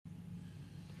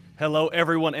Hello,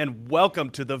 everyone, and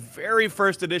welcome to the very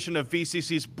first edition of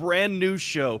VCC's brand new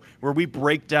show where we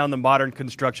break down the modern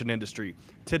construction industry.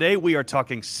 Today, we are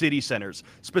talking city centers,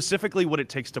 specifically what it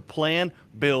takes to plan,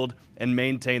 build, and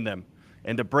maintain them.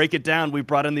 And to break it down, we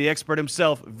brought in the expert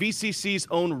himself, VCC's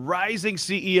own rising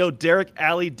CEO, Derek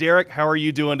Alley. Derek, how are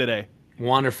you doing today?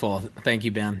 Wonderful. Thank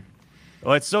you, Ben.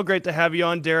 Well, it's so great to have you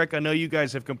on, Derek. I know you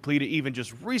guys have completed even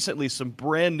just recently some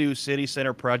brand new city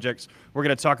center projects. We're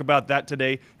going to talk about that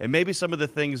today and maybe some of the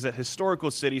things that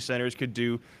historical city centers could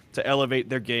do to elevate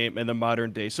their game in the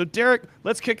modern day. So, Derek,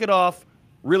 let's kick it off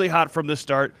really hot from the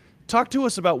start. Talk to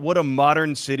us about what a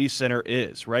modern city center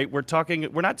is, right? We're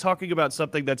not talking about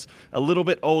something that's a little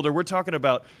bit older. We're talking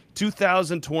about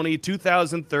 2020,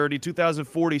 2030,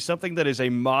 2040, something that is a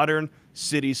modern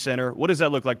city center. What does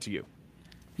that look like to you?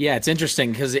 Yeah, it's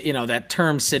interesting because that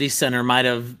term city center might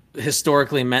have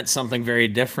historically meant something very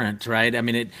different, right? I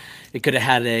mean, it could have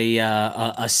had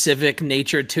a civic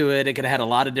nature to it. It could have had a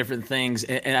lot of different things,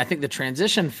 and I think the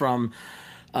transition from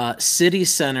city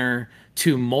center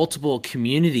to multiple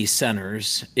community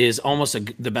centers is almost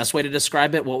the best way to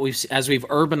describe it. As we've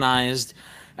urbanized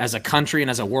as a country and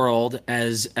as a world,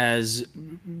 as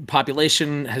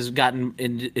population has gotten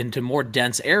into more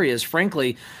dense areas,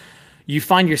 frankly, you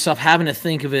find yourself having to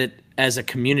think of it as a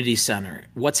community center.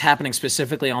 What's happening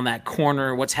specifically on that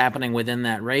corner? What's happening within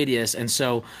that radius? And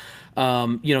so,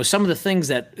 some of the things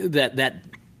that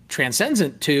transcends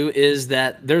it to is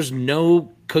that there's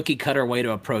no cookie cutter way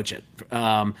to approach it.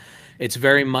 It's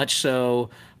very much so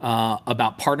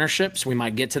about partnerships. We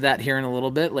might get to that here in a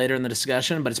little bit later in the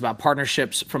discussion, but it's about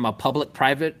partnerships from a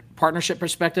public-private partnership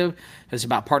perspective. It's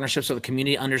about partnerships with the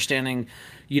community, understanding,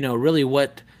 really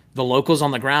what the locals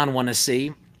on the ground want to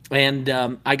see. And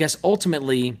I guess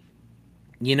ultimately,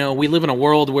 we live in a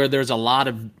world where there's a lot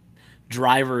of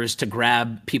drivers to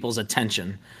grab people's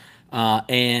attention.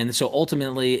 And so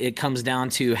ultimately, it comes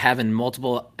down to having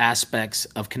multiple aspects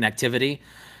of connectivity.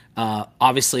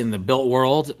 Obviously, in the built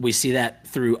world, we see that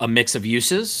through a mix of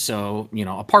uses. So,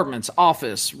 apartments,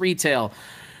 office, retail.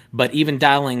 But even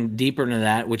dialing deeper into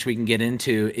that, which we can get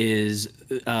into, is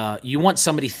you want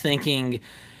somebody thinking,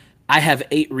 I have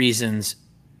 8 reasons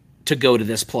to go to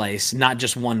this place, not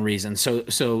just one reason.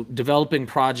 So developing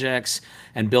projects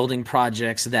and building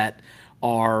projects that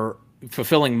are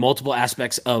fulfilling multiple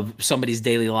aspects of somebody's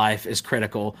daily life is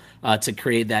critical to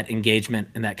create that engagement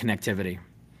and that connectivity.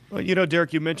 Well,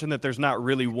 Derek, you mentioned that there's not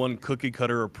really one cookie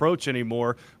cutter approach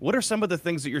anymore. What are some of the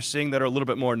things that you're seeing that are a little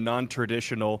bit more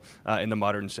non-traditional in the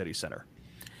modern city center?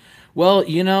 Well,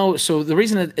 so the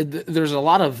reason there's a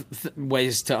lot of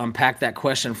ways to unpack that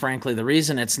question, frankly. The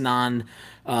reason it's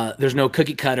there's no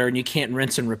cookie cutter and you can't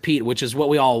rinse and repeat, which is what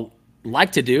we all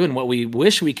like to do and what we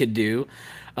wish we could do.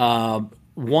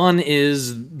 One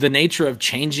is the nature of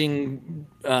changing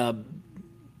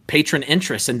patron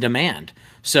interest and demand.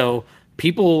 So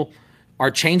people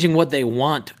are changing what they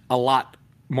want a lot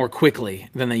more quickly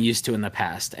than they used to in the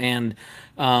past. And,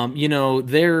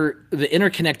 the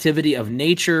interconnectivity of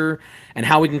nature and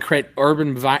how we can create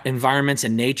urban environments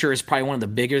and nature is probably one of the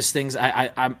biggest things.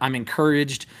 I'm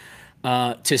encouraged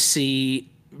to see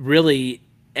really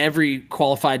every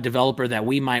qualified developer that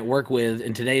we might work with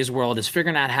in today's world is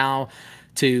figuring out how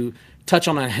to touch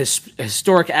on a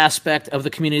historic aspect of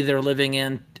the community they're living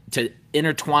in, to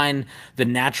intertwine the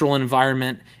natural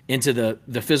environment into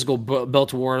the physical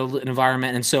built world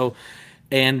environment.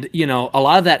 And a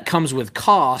lot of that comes with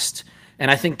cost. And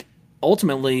I think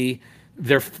ultimately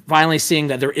they're finally seeing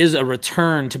that there is a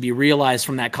return to be realized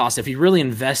from that cost. If you really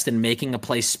invest in making a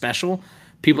place special,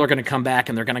 people are going to come back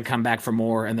and they're going to come back for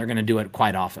more and they're going to do it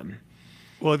quite often.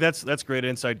 Well, that's great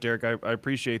insight, Derek. I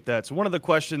appreciate that. So one of the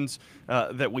questions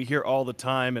that we hear all the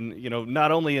time, and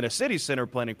not only in a city center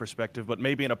planning perspective, but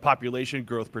maybe in a population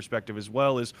growth perspective as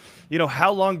well, is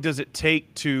how long does it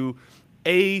take to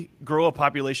grow a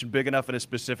population big enough in a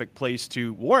specific place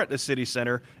to warrant a city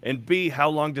center, and B, how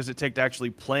long does it take to actually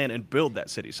plan and build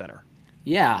that city center?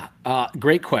 Yeah,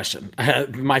 great question.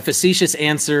 My facetious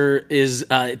answer is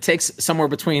it takes somewhere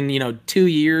between 2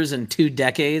 years and 2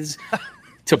 decades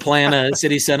to plan a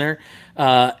city center.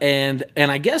 And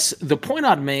I guess the point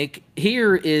I'd make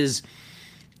here is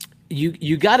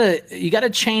you gotta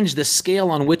change the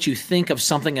scale on which you think of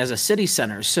something as a city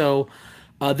center. So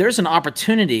there's an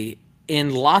opportunity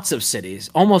in lots of cities,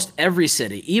 almost every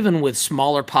city, even with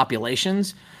smaller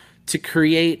populations, to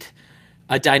create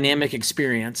a dynamic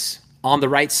experience on the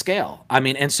right scale. I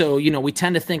mean, and so, we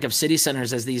tend to think of city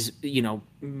centers as these,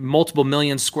 multiple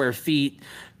million square feet,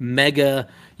 mega,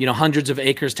 hundreds of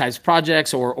acres types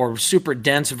projects or super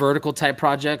dense vertical type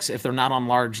projects if they're not on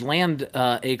large land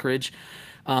acreage.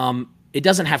 It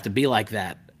doesn't have to be like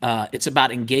that. It's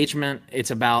about engagement.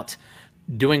 It's about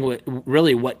doing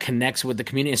what connects with the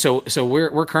community. So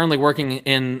we're currently working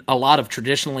in a lot of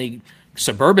traditionally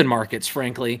suburban markets,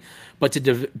 frankly, but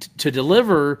to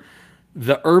deliver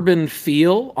the urban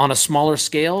feel on a smaller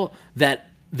scale that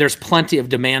there's plenty of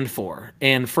demand for.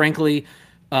 And frankly,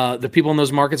 the people in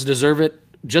those markets deserve it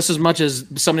just as much as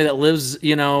somebody that lives,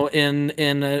 in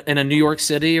a New York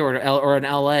City or an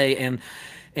LA.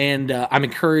 And I'm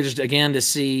encouraged again to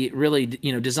see really,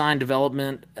 design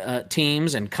development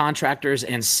teams and contractors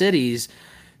and cities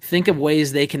think of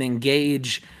ways they can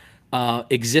engage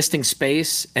existing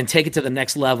space and take it to the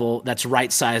next level that's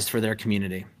right sized for their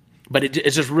community. But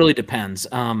it just really depends.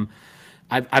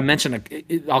 I mentioned,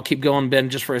 I'll keep going, Ben,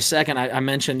 just for a second. I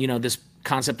mentioned, this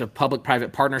concept of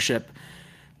public-private partnership.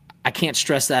 I can't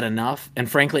stress that enough.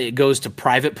 And frankly, it goes to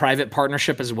private-private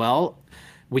partnership as well.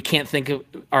 We can't think of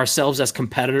ourselves as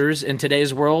competitors in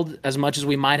today's world as much as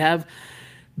we might have.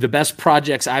 The best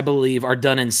projects, I believe, are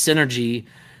done in synergy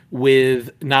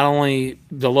with not only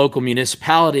the local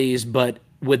municipalities, but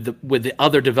with the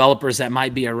other developers that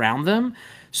might be around them,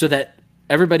 so that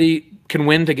everybody can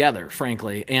win together,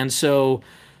 frankly. And so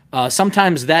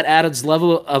sometimes that adds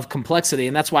level of complexity.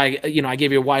 And that's why, I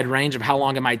gave you a wide range of how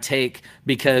long it might take,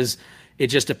 because it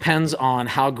just depends on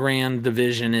how grand the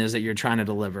vision is that you're trying to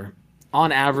deliver.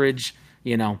 On average,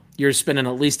 you're spending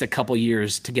at least a couple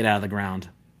years to get out of the ground.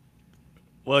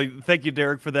 Well, thank you,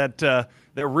 Derek, for that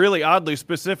really oddly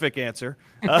specific answer.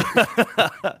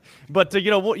 But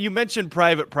you mentioned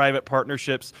private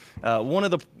partnerships. One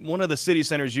of the city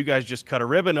centers you guys just cut a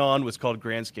ribbon on was called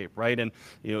Grandscape, right? And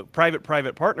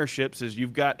private partnerships is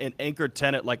you've got an anchor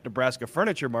tenant like Nebraska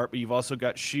Furniture Mart, but you've also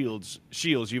got Shields.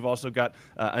 You've also got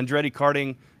Andretti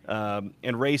Karting.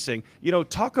 And racing.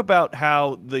 Talk about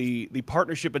how the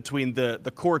partnership between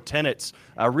the core tenants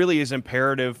really is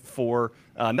imperative for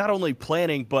not only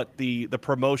planning but the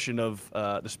promotion of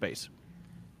the space.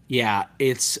 Yeah,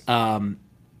 it's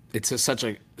such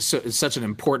an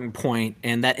important point,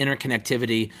 and that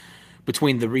interconnectivity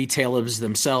between the retailers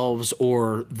themselves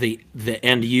or the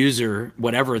end user,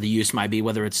 whatever the use might be,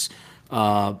 whether it's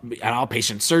an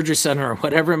outpatient surgery center or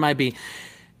whatever it might be.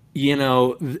 There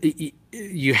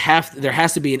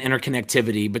has to be an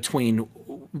interconnectivity between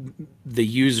the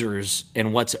users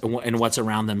and what's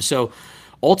around them. So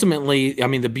ultimately, I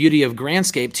mean, the beauty of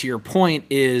Grandscape, to your point,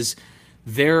 is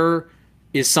there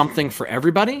is something for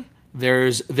everybody.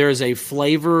 There's a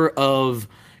flavor of,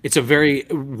 it's a very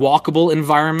walkable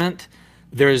environment.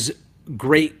 There's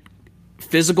great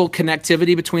physical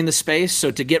connectivity between the space. So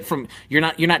to get from, you're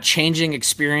not changing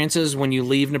experiences when you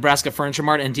leave Nebraska Furniture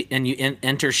Mart and you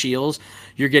enter Shields.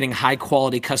 You're getting high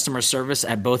quality customer service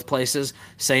at both places.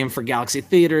 Same for Galaxy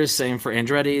Theaters, same for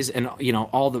Andretti's, and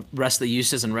all the rest of the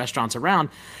uses and restaurants around.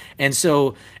 And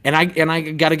so, and I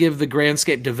got to give the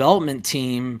Grandscape development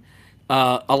team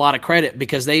a lot of credit,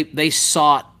 because they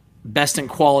sought best in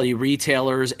quality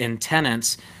retailers and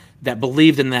tenants that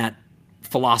believed in that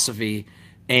philosophy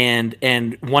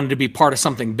and wanted to be part of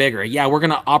something bigger. Yeah, we're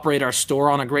going to operate our store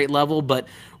on a great level, but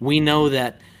we know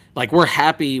that, like, we're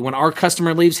happy when our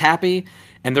customer leaves happy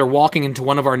and they're walking into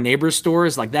one of our neighbors'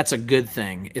 stores. Like, that's a good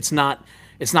thing. It's not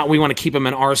we want to keep them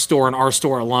in our store and our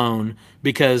store alone,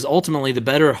 because ultimately the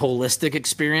better holistic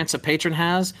experience a patron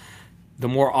has, the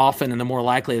more often and the more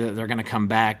likely that they're going to come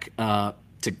back to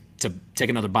take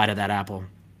another bite of that apple.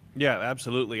 Yeah,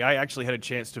 absolutely. I actually had a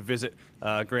chance to visit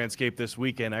Grandscape this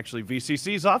weekend. Actually,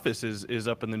 VCC's office is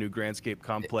up in the new Grandscape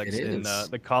complex in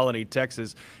the Colony,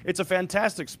 Texas. It's a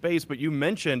fantastic space, but you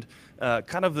mentioned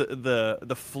kind of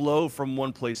the flow from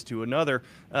one place to another.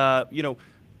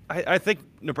 I think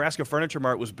Nebraska Furniture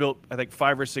Mart was built,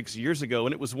 5 or 6 years ago,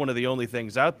 and it was one of the only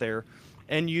things out there.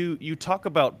 And you talk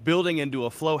about building into a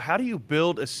flow. How do you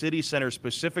build a city center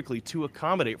specifically to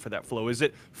accommodate for that flow? Is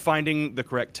it finding the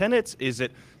correct tenants? Is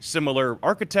it similar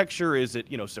architecture? Is it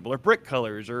similar brick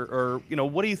colors? Or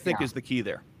what do you think is the key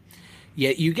there? Yeah,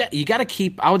 you got to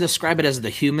keep, I would describe it as the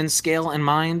human scale in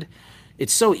mind.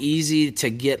 It's so easy to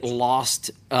get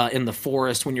lost in the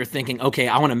forest when you're thinking, okay,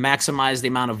 I want to maximize the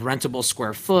amount of rentable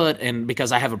square foot, and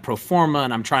because I have a pro forma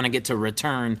and I'm trying to get to a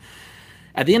return.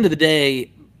 At the end of the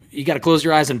day, you got to close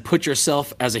your eyes and put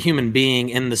yourself as a human being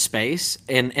in the space.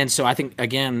 And so I think,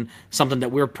 again, something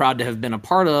that we're proud to have been a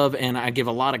part of, and I give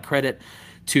a lot of credit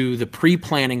to the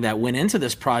pre-planning that went into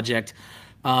this project,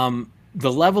 the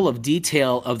level of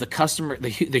detail of the customer, the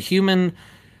human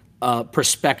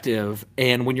perspective.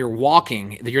 And when you're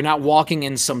not walking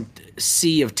in some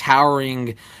sea of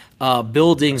towering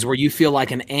buildings where you feel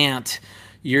like an ant.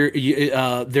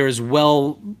 There's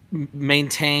well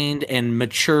maintained and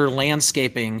mature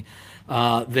landscaping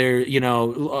There,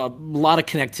 a lot of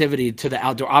connectivity to the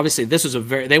outdoor. Obviously, this was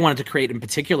they wanted to create in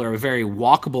particular a very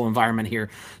walkable environment here.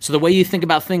 So the way you think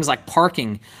about things like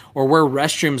parking or where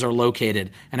restrooms are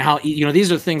located and how, these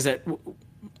are things that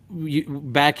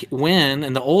back when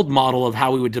in the old model of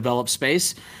how we would develop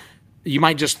space, you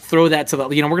might just throw that to the,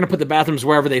 we're going to put the bathrooms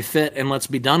wherever they fit and let's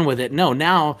be done with it. No,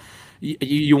 now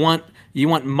you want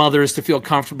mothers to feel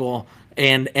comfortable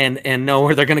and know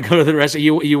where they're going to go to the rest.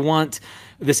 You want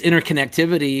this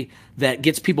interconnectivity that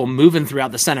gets people moving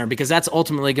throughout the center, because that's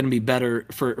ultimately going to be better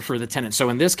for the tenant. So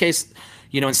in this case,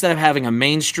 instead of having a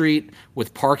main street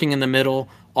with parking in the middle,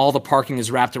 all the parking is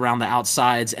wrapped around the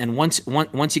outsides. And once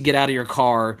you get out of your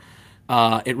car,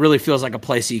 it really feels like a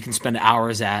place you can spend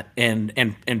hours at,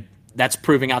 and that's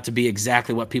proving out to be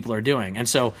exactly what people are doing. And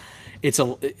so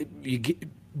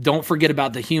don't forget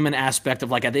about the human aspect of,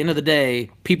 like, at the end of the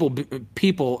day,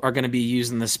 people are going to be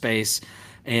using this space,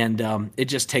 and it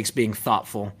just takes being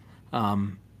thoughtful.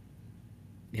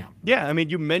 Yeah, I mean,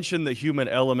 you mentioned the human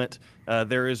element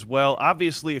there as well.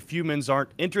 Obviously, if humans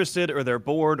aren't interested, or they're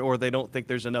bored, or they don't think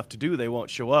there's enough to do, they won't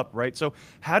show up, right? So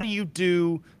how do you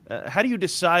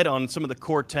decide on some of the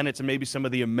core tenets and maybe some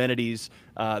of the amenities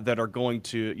that are going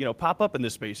to, pop up in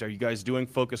this space? Are you guys doing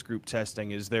focus group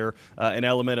testing? Is there an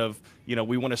element of,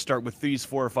 we want to start with these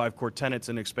 4 or 5 core tenets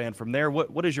and expand from there?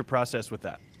 What is your process with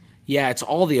that? Yeah, it's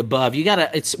all the above.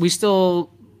 We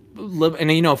still live,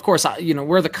 and of course,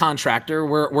 we're the contractor,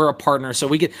 we're a partner, so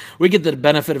we get the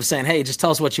benefit of saying, hey, just tell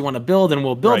us what you want to build and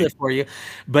we'll build it for you.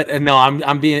 But no,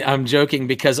 I'm joking,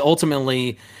 because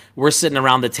ultimately we're sitting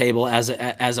around the table as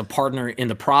a partner in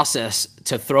the process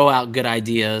to throw out good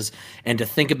ideas and to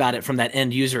think about it from that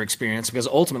end user experience, because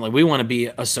ultimately we want to be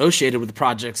associated with the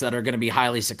projects that are going to be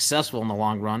highly successful in the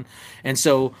long run. And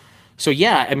so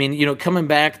yeah, I mean, coming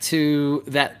back to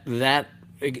that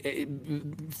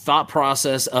thought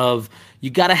process of, you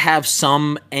got to have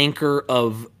some anchor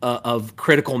of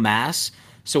critical mass.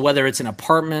 So whether it's an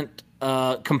apartment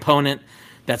component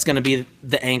that's going to be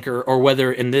the anchor, or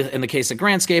whether in the case of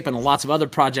Grandscape and lots of other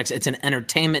projects, it's an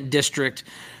entertainment district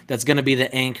that's going to be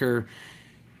the anchor.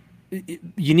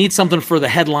 You need something for the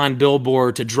headline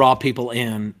billboard to draw people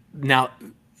in. Now,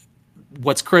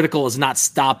 what's critical is not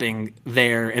stopping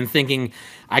there and thinking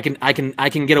I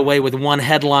can get away with one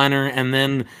headliner, and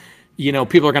then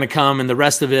people are going to come, and the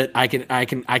rest of it I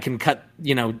can cut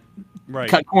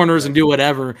cut corners and do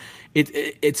whatever.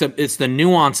 It's the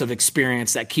nuance of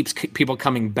experience that keeps people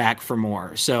coming back for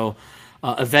more. So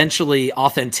eventually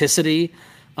authenticity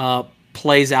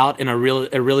plays out in a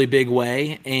really big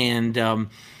way, and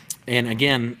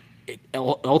again, it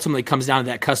ultimately comes down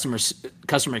to that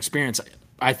customer experience.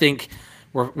 I think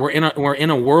we're in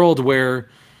a world where,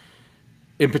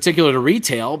 in particular to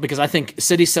retail, because I think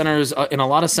city centers in a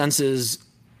lot of senses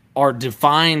are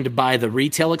defined by the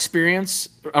retail experience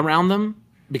around them,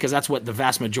 because that's what the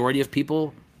vast majority of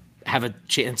people have a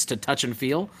chance to touch and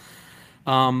feel.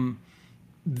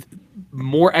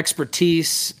 More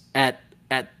expertise at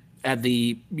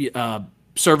the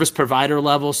service provider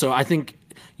level. So I think,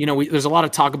 there's a lot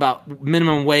of talk about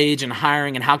minimum wage and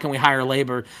hiring and how can we hire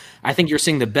labor. I think you're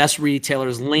seeing the best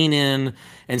retailers lean in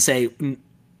and say,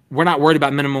 we're not worried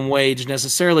about minimum wage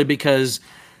necessarily, because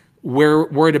we're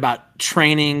worried about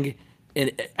training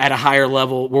at a higher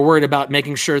level. We're worried about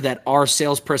making sure that our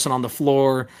salesperson on the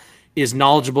floor is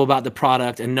knowledgeable about the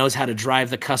product and knows how to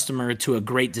drive the customer to a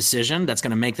great decision that's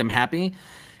going to make them happy.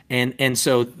 And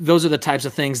so those are the types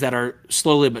of things that are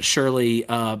slowly but surely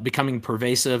becoming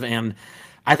pervasive. And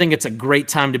I think it's a great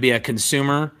time to be a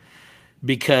consumer,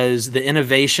 because the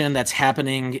innovation that's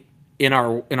happening in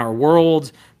our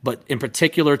world, but in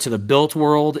particular to the built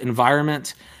world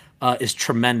environment, is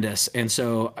tremendous. And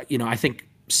so, I think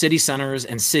city centers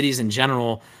and cities in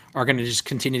general are going to just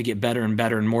continue to get better and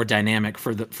better and more dynamic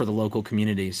for the local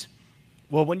communities.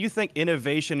 Well, when you think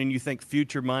innovation and you think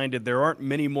future-minded, there aren't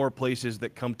many more places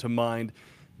that come to mind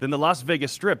than the Las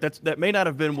Vegas Strip. That may not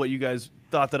have been what you guys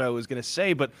thought that I was going to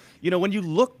say, but when you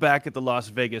look back at the Las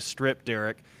Vegas Strip,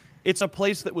 Derek, it's a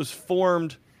place that was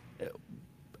formed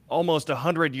almost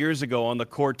 100 years ago on the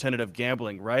core tenet of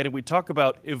gambling, right? And we talk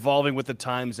about evolving with the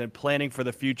times and planning for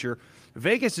the future.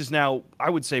 Vegas is now, I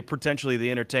would say, potentially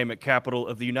the entertainment capital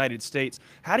of the United States.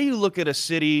 How do you look at a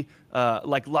city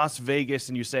like Las Vegas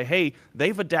and you say, hey,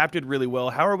 they've adapted really well.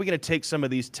 How are we going to take some of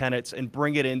these tenets and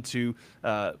bring it into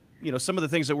some of the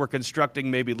things that we're constructing,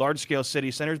 maybe large-scale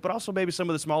city centers, but also maybe some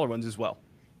of the smaller ones as well?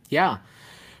 Yeah.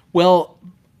 Well,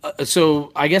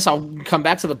 so I guess I'll come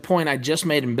back to the point I just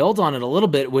made and build on it a little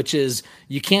bit, which is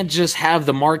you can't just have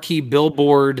the marquee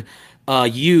billboard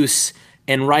use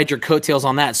and ride your coattails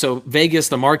on that. So Vegas,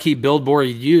 the marquee billboard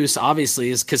use obviously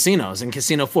is casinos and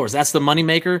casino floors. That's the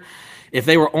moneymaker. If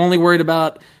they were only worried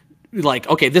about like,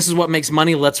 okay, this is what makes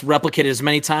money, let's replicate it as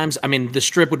many times. I mean, the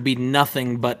strip would be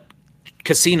nothing but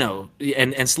casino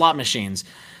and slot machines.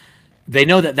 They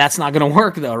know that that's not going to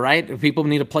work though, right? People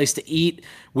need a place to eat.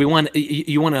 You want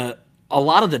to, a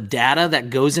lot of the data that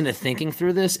goes into thinking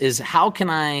through this is how can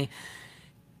I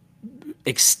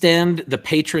extend the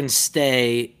patron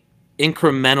stay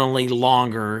incrementally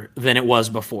longer than it was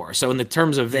before. So in the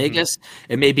terms of Vegas,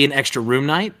 it may be an extra room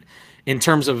night. In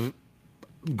terms of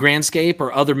Grandscape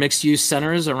or other mixed use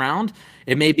centers around,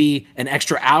 it may be an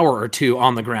extra hour or two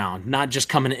on the ground, not just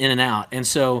coming in and out. And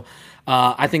so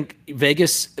I think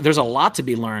Vegas, there's a lot to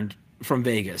be learned from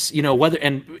Vegas, you know, whether,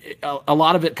 and a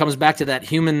lot of it comes back to that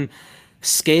human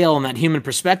scale and that human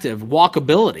perspective,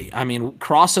 walkability. I mean,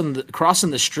 crossing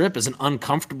the strip is an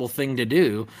uncomfortable thing to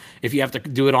do if you have to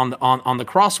do it on the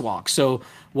crosswalk. So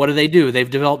what do? They've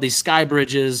developed these sky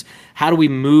bridges. How do we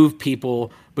move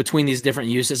people between these different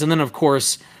uses? And then of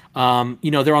course,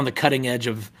 you know, they're on the cutting edge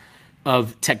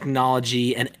of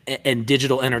technology and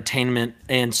digital entertainment.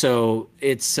 And so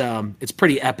it's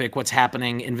pretty epic what's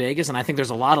happening in Vegas. And I think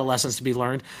there's a lot of lessons to be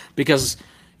learned because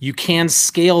you can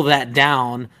scale that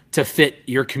down to fit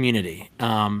your community.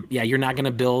 Yeah, you're not going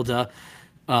to build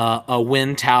a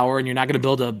wind tower, and you're not going to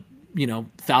build a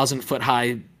 1,000-foot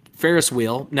high Ferris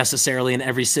wheel necessarily in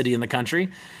every city in the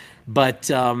country, but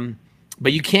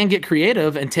you can get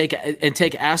creative and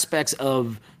take aspects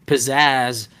of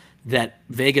pizzazz that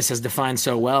Vegas has defined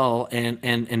so well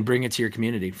and bring it to your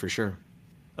community for sure.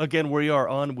 Again, we are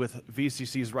on with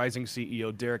VCC's rising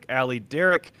CEO Derek Alley.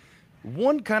 Derek,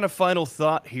 one kind of final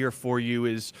thought here for you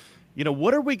is,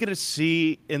 what are we going to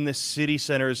see in the city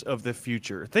centers of the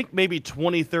future? Think maybe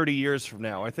 20, 30 years from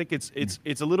now. I think it's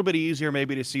a little bit easier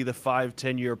maybe to see the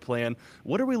 5-10-year plan.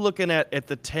 What are we looking at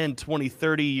the 10, 20,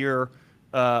 30-year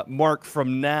mark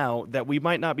from now that we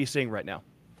might not be seeing right now?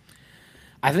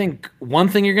 I think one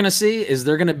thing you're going to see is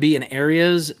they're going to be in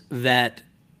areas that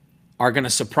are going to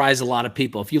surprise a lot of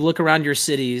people. If you look around your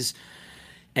cities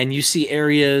and you see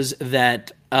areas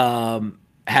that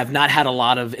have not had a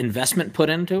lot of investment put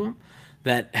into them,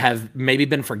 that have maybe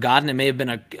been forgotten. It may have been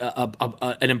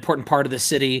an important part of the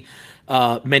city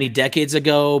many decades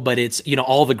ago, but it's,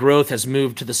 all the growth has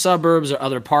moved to the suburbs or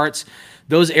other parts.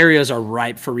 Those areas are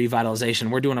ripe for revitalization.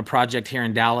 We're doing a project here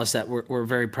in Dallas that we're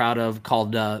very proud of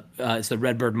called it's the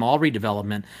Redbird Mall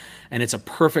redevelopment. And it's a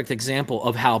perfect example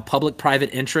of how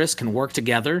public-private interests can work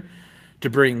together to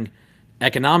bring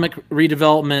economic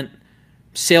redevelopment,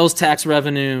 sales tax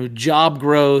revenue, job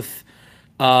growth,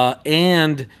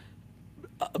 and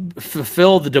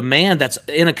fulfill the demand that's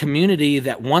in a community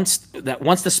that wants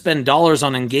to spend dollars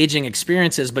on engaging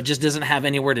experiences, but just doesn't have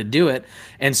anywhere to do it.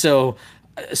 And so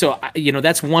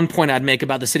that's one point I'd make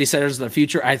about the city centers of the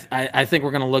future. I think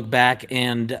we're going to look back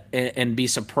and be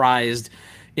surprised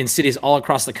in cities all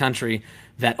across the country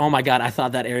that, oh my God, I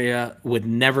thought that area would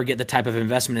never get the type of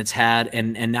investment it's had,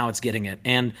 and now it's getting it.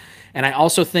 And I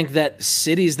also think that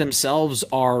cities themselves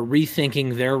are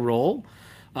rethinking their role.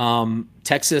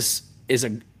 Texas is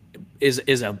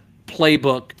a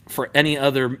playbook for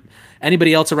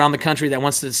anybody else around the country that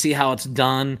wants to see how it's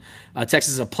done. Texas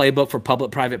is a playbook for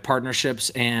public-private partnerships,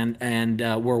 and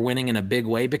we're winning in a big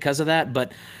way because of that.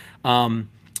 But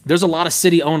there's a lot of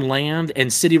city-owned land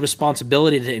and city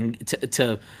responsibility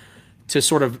to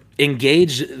sort of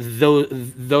engage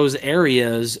those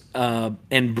areas and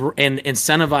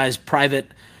incentivize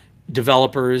private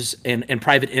developers and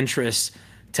private interests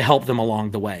to help them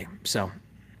along the way. So,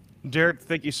 Derek,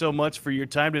 thank you so much for your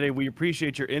time today. We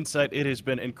appreciate your insight. It has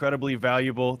been incredibly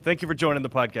valuable. Thank you for joining the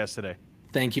podcast today.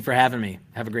 Thank you for having me.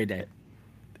 Have a great day.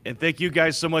 And thank you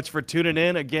guys so much for tuning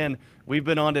in. Again, we've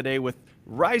been on today with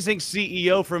rising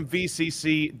CEO from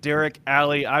VCC, Derek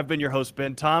Alley. I've been your host,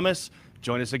 Ben Thomas.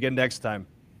 Join us again next time.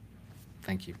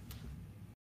 Thank you.